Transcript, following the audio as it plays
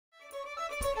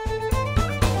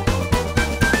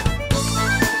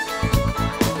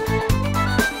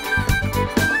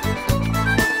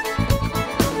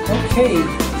Okay,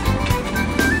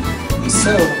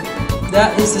 so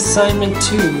that is assignment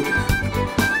 2.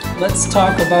 Let's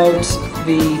talk about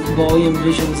the volume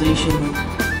visualization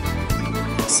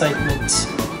assignment.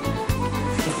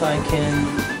 If I can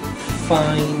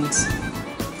find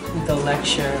the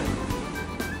lecture.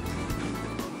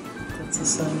 That's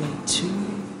assignment 2.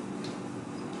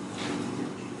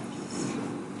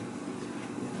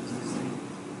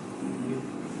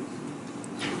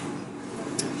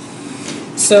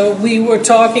 So we were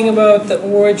talking about the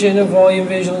origin of volume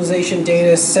visualization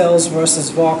data, cells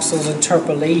versus voxels,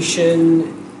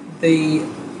 interpolation, the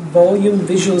volume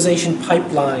visualization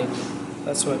pipeline.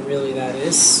 That's what really that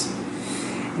is.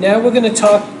 Now we're going to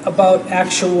talk about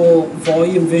actual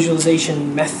volume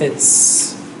visualization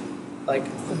methods, like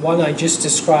one I just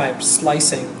described,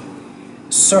 slicing.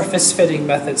 Surface fitting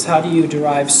methods. How do you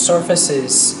derive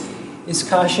surfaces? Is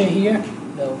Kasia here?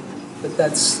 No, but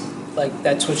that's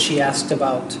what she asked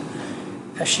about.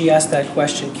 She asked that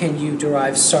question, can you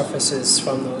derive surfaces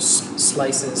from those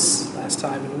slices last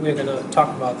time? And we're going to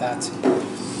talk about that.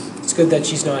 It's good that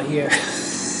she's not here.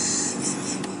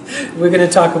 We're going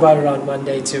to talk about it on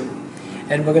Monday too.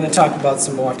 And we're going to talk about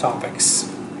some more topics.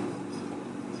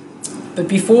 But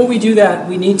before we do that,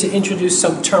 we need to introduce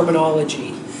some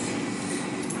terminology.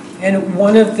 And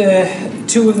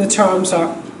two of the terms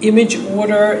are image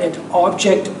order and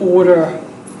object order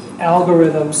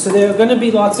algorithms. So there are going to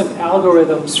be lots of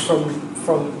algorithms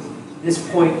from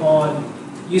this point on.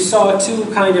 You saw two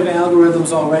kind of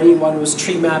algorithms already. One was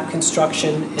tree map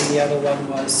construction and the other one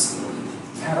was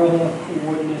parallel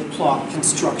coordinate plot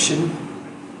construction.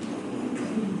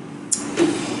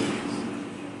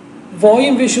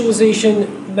 Volume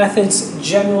visualization methods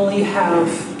generally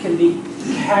can be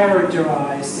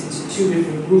categorized into two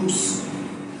different groups: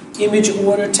 image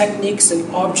order techniques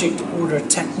and object order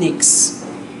techniques.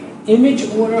 Image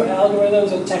order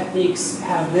algorithms and techniques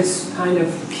have this kind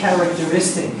of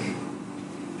characteristic.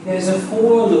 There's a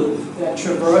for loop that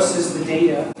traverses the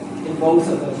data in both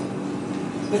of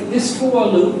them. But this for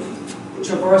loop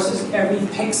traverses every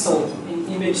pixel in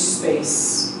image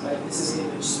space. Right? This is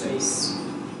image space.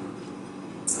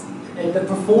 And the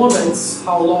performance,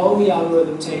 how long the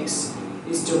algorithm takes,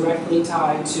 is directly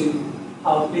tied to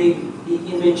how big the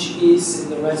image is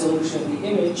and the resolution of the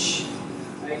image.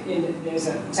 And there's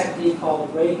a technique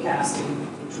called ray casting,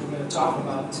 which we're going to talk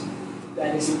about,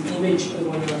 that is an image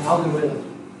order algorithm.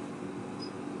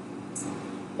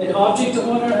 An object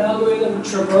order algorithm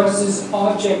traverses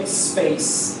object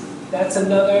space. That's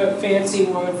another fancy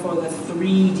word for the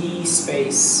 3D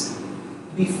space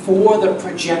before the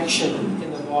projection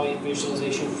in the volume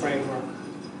visualization framework.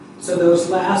 So those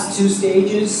last two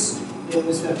stages, there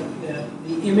was the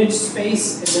image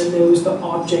space and then there was the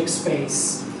object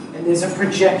space. And there's a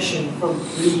projection from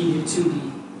 3D to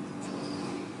 2D.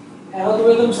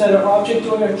 Algorithms that are object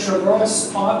order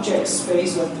traverse object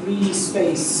space or 3D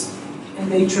space,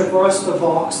 and they traverse the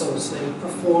voxels. They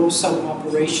perform some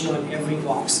operation on every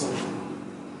voxel.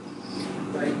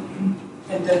 Right?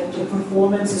 And the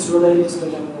performance is related to the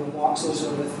number of voxels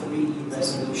or the 3D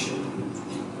resolution.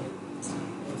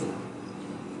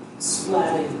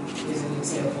 Splatting is an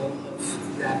example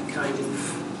of that kind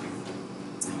of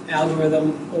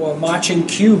algorithm, or matching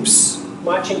cubes.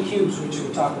 Matching cubes, which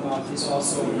we'll talk about, is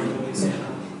also another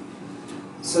example.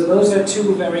 So those are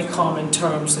two very common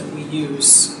terms that we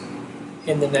use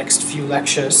in the next few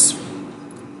lectures.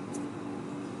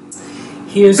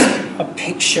 Here's a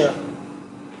picture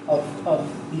of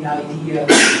the idea,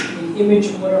 the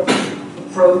image order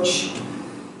approach.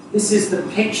 This is the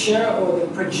picture or the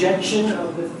projection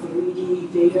of the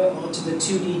 3D data onto the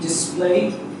 2D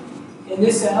display. In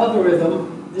this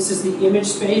algorithm, this is the image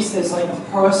space. There's like a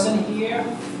person here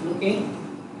looking,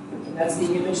 and that's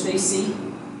the image they see,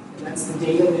 and that's the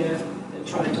data they're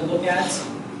trying to look at.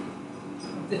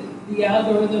 The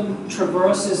algorithm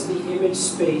traverses the image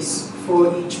space for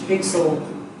each pixel,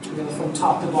 from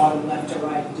top to bottom, left to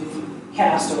right, to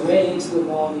cast array into the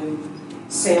volume,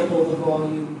 sample the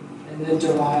volume, and then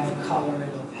derive color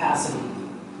and opacity.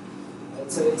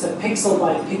 Right? So it's a pixel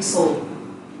by pixel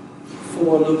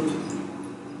for loop.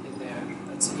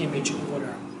 Image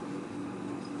order.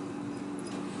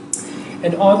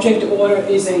 An object order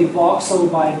is a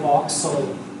voxel by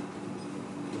voxel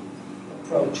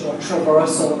approach or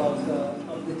traversal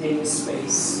of the data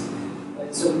space.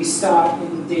 Right? So we start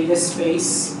in the data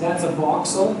space, that's a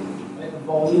voxel, right? A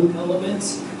volume element.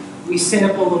 We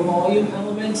sample the volume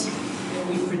element and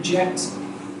we project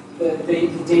the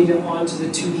data onto the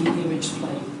 2D image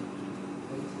plane.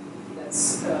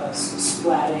 That's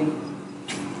splatting.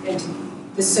 And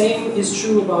the same is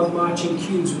true about matching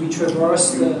cubes. We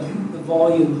traverse the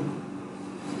volume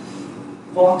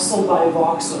voxel by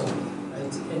voxel,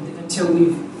 right? And until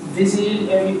we've visited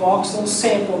every voxel,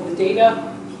 sampled the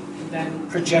data, and then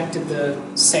projected the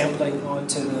sampling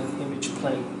onto the image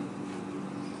plane.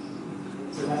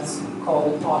 So that's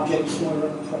called an object order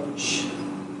approach.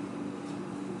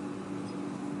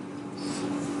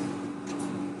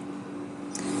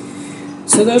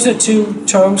 So those are two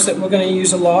terms that we're going to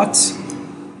use a lot.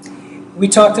 We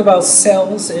talked about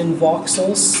cells and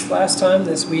voxels last time.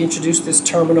 We introduced this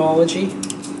terminology,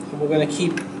 and we're going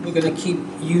to keep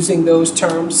using those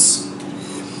terms.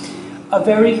 A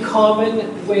very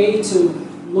common way to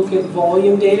look at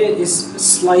volume data is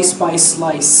slice by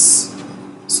slice.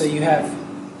 So you have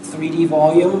 3D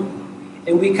volume,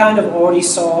 and we kind of already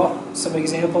saw some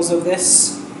examples of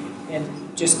this, and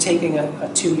just taking a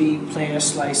 2D planar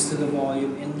slice through the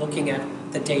volume and looking at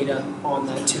the data on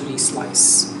that 2D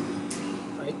slice.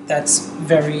 That's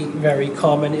very, very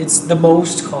common. It's the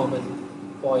most common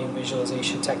volume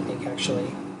visualization technique, actually.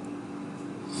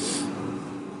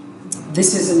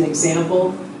 This is an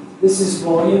example. This is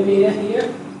volume data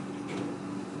here.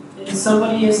 And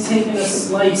somebody has taken a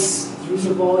slice through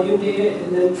the volume data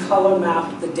and then color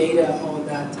mapped the data on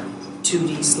that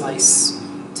 2D slice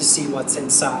to see what's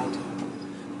inside.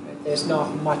 There's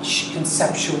not much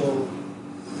conceptual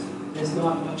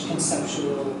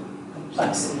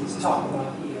complexity to talk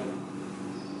about here.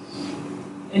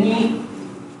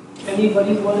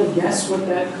 Anybody want to guess what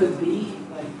that could be?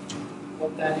 Like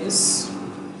what that is?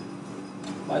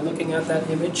 By looking at that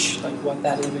image, like what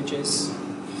that image is?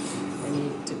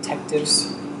 Any detectives?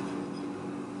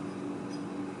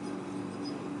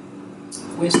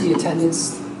 Where's the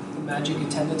attendance, the magic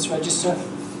attendance register?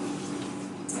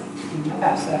 Can you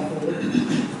pass that forward?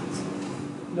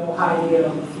 No hiding it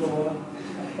on the floor.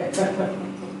 That's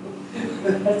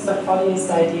the funniest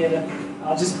idea.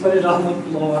 I'll just put it on the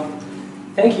floor.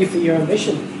 Thank you for your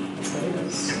omission. That's very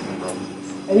nice.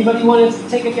 Anybody want to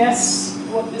take a guess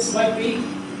what this might be?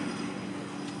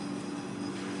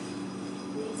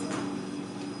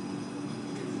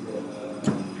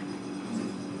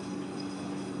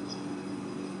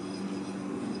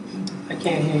 I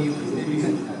can't hear you.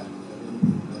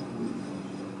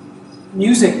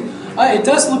 Music. It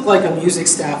does look like a music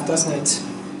staff, doesn't it?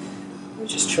 Let me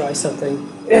just try something.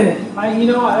 I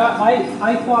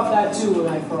thought that too when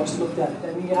I first looked at it.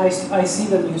 I mean, I see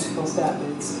the musical staff,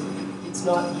 but it's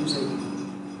not music.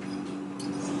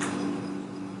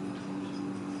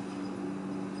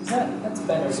 That's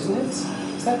better, isn't it?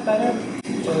 Is that better?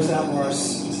 Or is that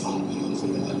worse?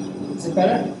 Is it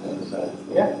better?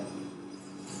 Yeah.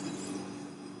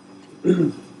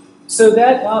 So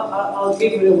that, I'll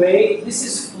give it away. This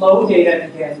is flow data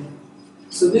again.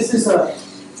 So this is an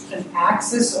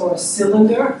axis or a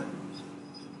cylinder,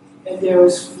 and there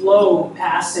is flow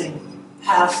passing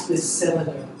past this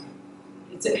cylinder.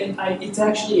 It's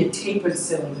actually a tapered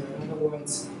cylinder. In other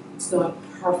words, it's not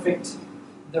perfect.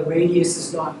 The radius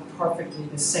is not perfectly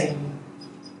the same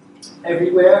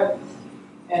everywhere.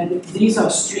 And these are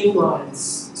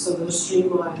streamlines. So those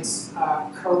streamlines are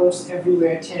curves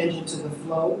everywhere tangent to the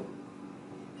flow.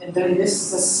 And then this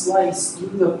is a slice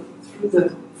through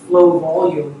the flow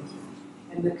volume.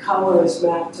 And the color is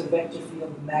mapped to vector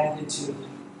field magnitude.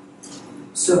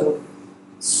 So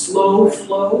slow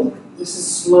flow, this is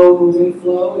slow moving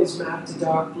flow, is mapped to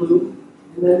dark blue.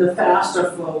 And then the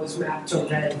faster flow is mapped to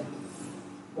red.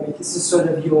 Right? This is sort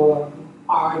of your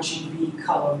RGB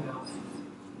color map.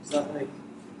 Is that like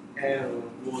air or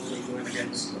water going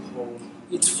against the wall?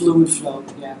 It's fluid flow,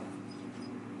 yeah.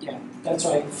 Yeah, that's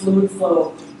right. Fluid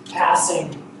flow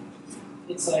passing.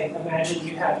 It's like, imagine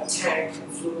you have a tank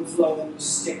of fluid flow and you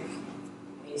stick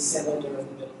a cylinder in the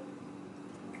middle.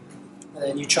 And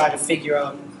then you try to figure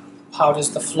out how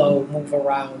does the flow move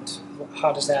around?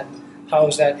 How is that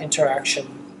interaction?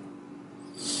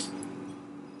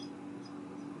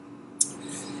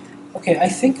 Okay, I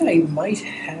think I might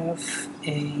have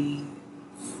a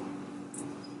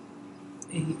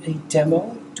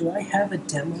demo. Do I have a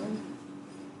demo?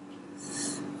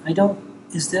 I don't.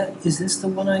 Is this the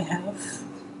one I have?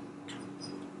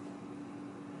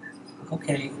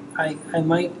 Okay, I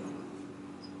might.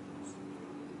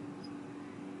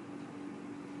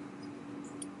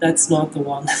 That's not the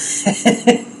one.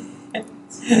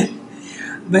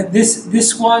 But this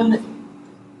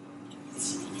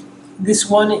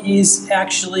one is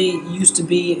actually used to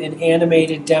be an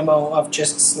animated demo of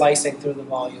just slicing through the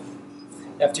volume.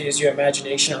 You have to use your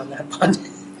imagination on that one.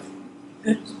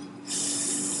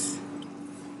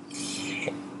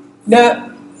 Now,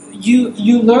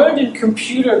 you learned in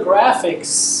computer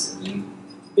graphics,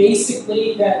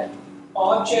 basically that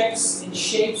objects and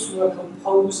shapes were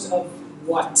composed of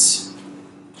what?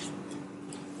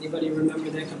 Anybody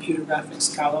remember their computer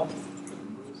graphics, Carlo?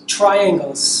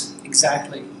 Triangles,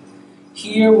 exactly.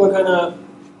 Here we're gonna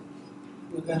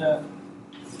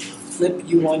flip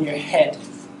you on your head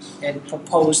and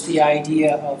propose the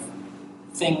idea of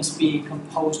things being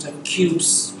composed of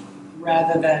cubes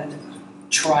rather than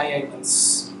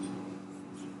triangles.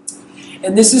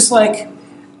 And this is like,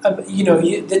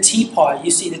 the teapot. You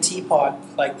see the teapot,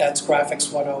 like that's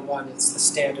graphics 101. It's the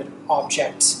standard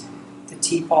object. The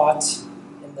teapot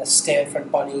and the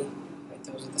Stanford bunny, right,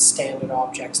 those are the standard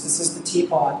objects. This is the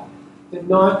teapot. They're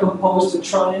not composed of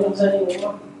triangles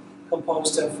anymore,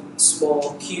 composed of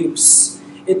small cubes.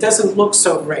 It doesn't look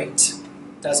so great,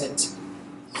 does it?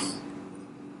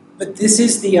 But this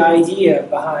is the idea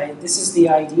for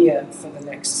the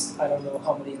next, I don't know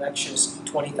how many lectures,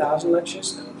 20,000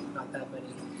 lectures? No, not that many.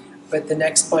 But the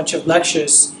next bunch of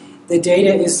lectures, the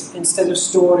data is, instead of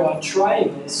stored on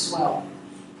triangles, well,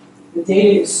 the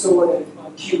data is stored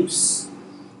on cubes.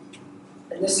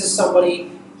 And this is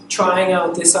somebody trying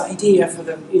out this idea for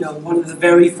the, one of the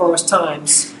very first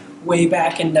times, way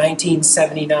back in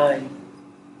 1979.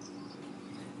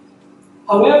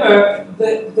 However,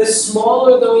 the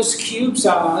smaller those cubes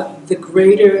are, the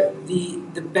greater, the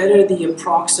better the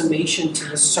approximation to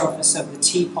the surface of the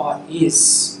teapot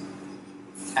is,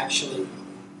 actually.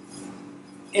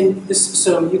 And this,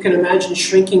 so you can imagine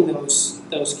shrinking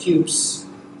those cubes.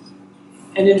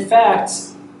 And in fact,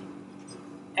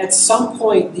 at some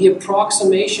point, the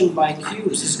approximation by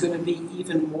cubes is going to be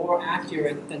even more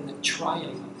accurate than the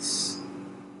triangles,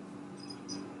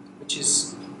 which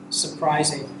is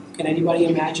surprising. Can anybody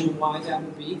imagine why that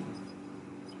would be?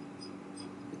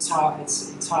 It's hard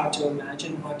to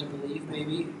imagine, hard to believe.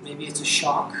 Maybe it's a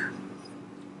shock,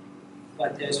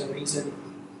 but there's a reason.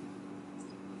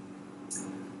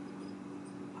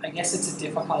 I guess it's a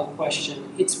difficult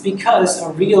question. It's because a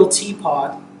real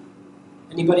teapot.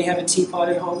 Anybody have a teapot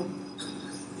at home?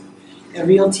 A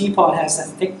real teapot has a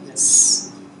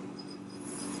thickness,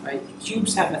 right?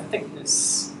 Cubes have a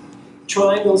thickness.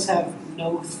 Triangles have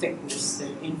no thickness.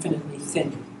 They're infinitely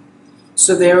thin.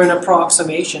 So they're an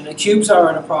approximation. The cubes are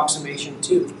an approximation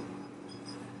too.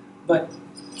 But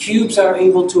cubes are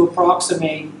able to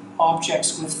approximate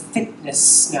objects with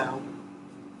thickness now.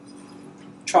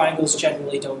 Triangles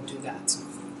generally don't do that.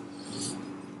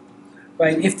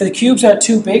 Right? If the cubes are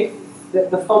too big,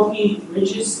 the funky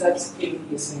ridges, that's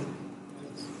aliasing.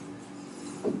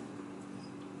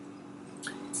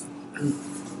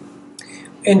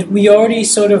 And we already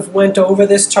sort of went over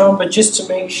this term, but just to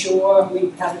make sure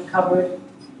we have it covered,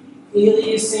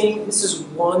 aliasing, this is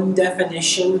one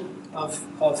definition of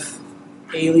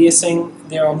aliasing.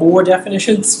 There are more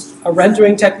definitions. A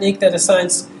rendering technique that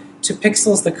assigns to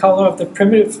pixels the color of the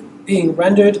primitive being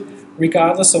rendered,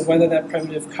 regardless of whether that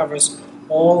primitive covers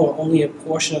all or only a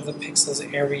portion of the pixel's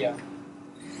area.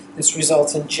 This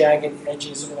results in jagged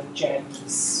edges or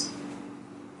jaggies.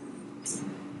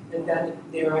 And then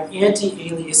there are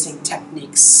anti-aliasing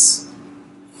techniques.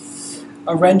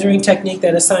 A rendering technique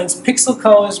that assigns pixel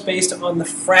colors based on the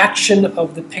fraction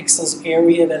of the pixel's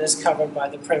area that is covered by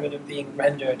the primitive being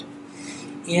rendered.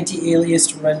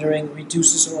 Anti-aliased rendering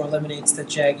reduces or eliminates the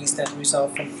jaggies that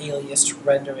result from aliased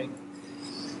rendering.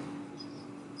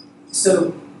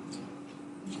 So,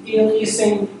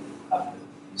 aliasing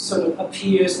sort of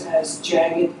appears as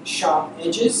jagged, sharp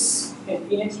edges,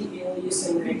 and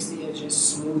anti-aliasing makes the edges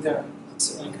smoother.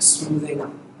 It's like a smoothing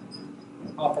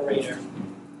operator.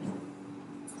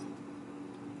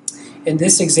 In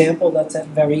this example, that's a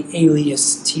very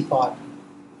alias teapot.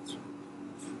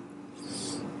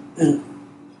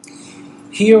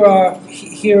 Here's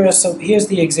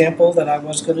the example that I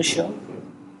was going to show.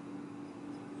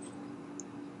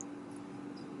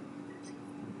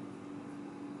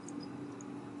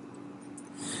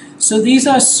 So these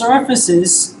are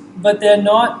surfaces, but they're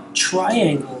not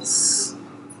triangles.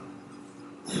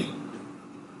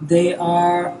 They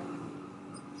are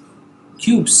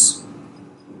cubes,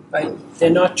 right? They're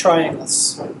not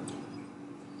triangles.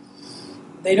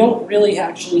 They don't really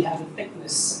actually have a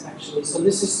thickness, actually. So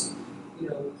this is,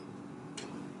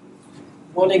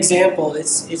 one example.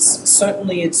 It's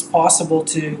certainly possible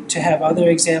to have other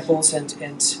examples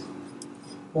and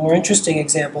more interesting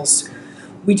examples.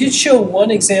 We did show one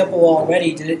example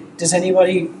already. Does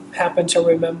anybody happen to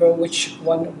remember which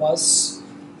one it was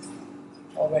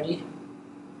already?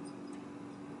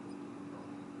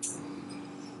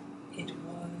 It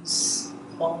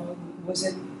was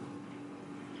it?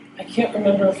 I can't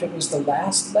remember if it was the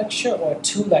last lecture or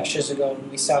 2 lectures ago when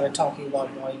we started talking about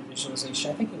volume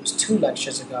visualization. I think it was 2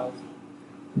 lectures ago.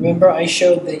 Remember I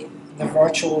showed the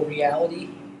virtual reality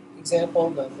example,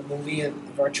 the movie of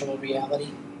virtual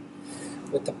reality?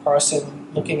 with the person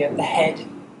looking at the head,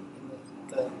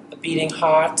 and the beating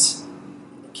heart,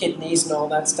 the kidneys and all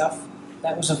that stuff.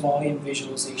 That was a volume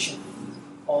visualization.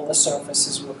 All the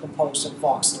surfaces were composed of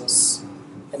voxels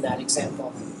in that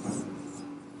example.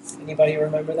 Anybody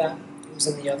remember that? It was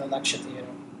in the other lecture theater.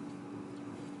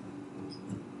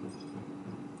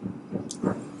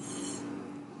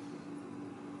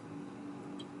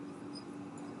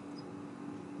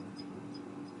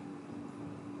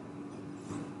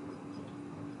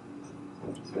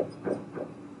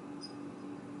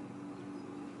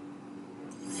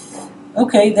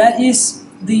 Okay, that is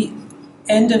the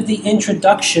end of the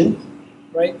introduction,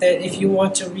 right? That if you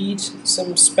want to read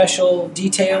some special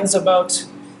details about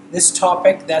this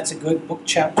topic, that's a good book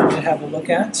chapter to have a look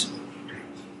at.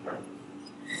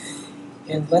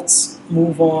 And let's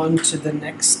move on to the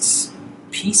next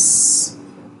piece.